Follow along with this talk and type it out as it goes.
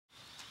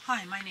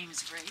Hi, my name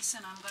is Grace,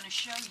 and I'm going to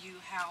show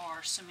you how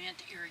our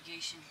cement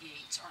irrigation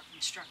gates are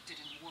constructed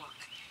and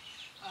work.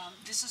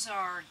 This is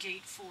our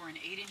gate for an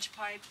 8-inch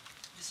pipe.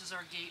 This is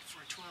our gate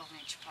for a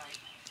 12-inch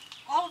pipe.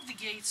 All of the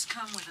gates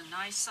come with a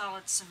nice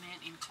solid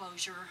cement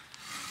enclosure,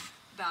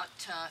 about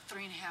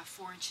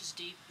 3.5–4 inches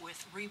deep,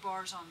 with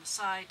rebars on the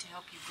side to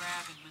help you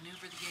grab and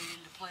maneuver the gate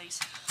into place.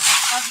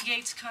 All the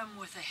gates come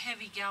with a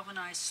heavy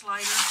galvanized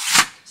slider.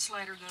 The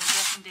slider goes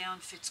up and down,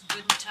 fits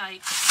good and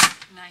tight,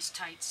 nice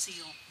tight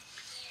seal.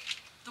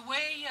 The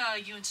way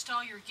you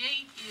install your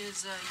gate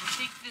is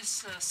you take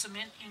this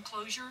cement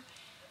enclosure,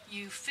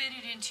 you fit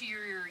it into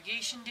your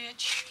irrigation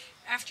ditch.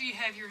 After you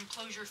have your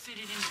enclosure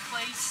fitted into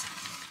place,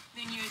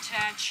 then you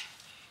attach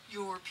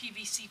your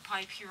PVC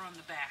pipe here on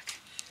the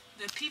back.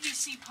 The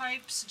PVC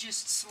pipes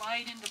just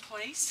slide into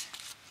place.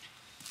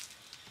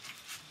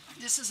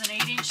 This is an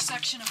 8-inch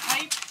section of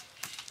pipe.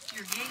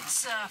 Your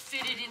gate's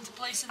fitted into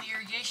place in the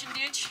irrigation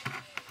ditch.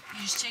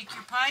 You just take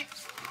your pipe,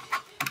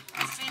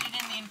 fit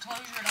it in the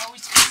enclosure. It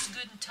always fits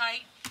good and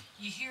tight.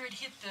 You hear it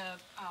hit the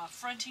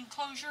front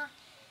enclosure,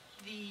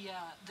 the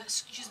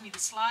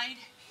slide.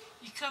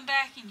 You come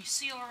back and you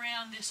seal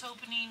around this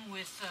opening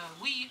with,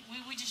 we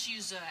just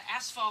use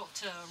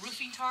asphalt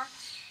roofing tar.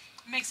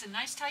 It makes a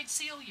nice tight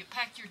seal. You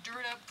pack your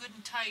dirt up good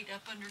and tight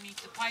up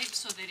underneath the pipe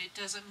so that it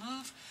doesn't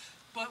move.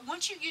 But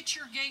once you get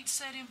your gate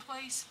set in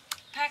place,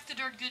 pack the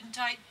dirt good and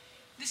tight.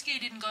 This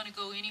gate isn't going to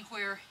go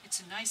anywhere. It's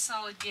a nice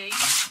solid gate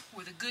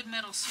with a good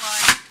metal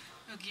slide.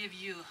 It'll give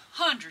you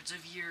hundreds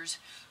of years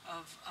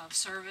of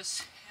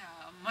service.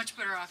 Much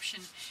better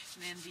option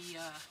than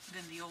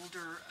the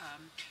older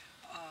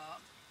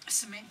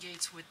cement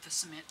gates with the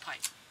cement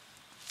pipe.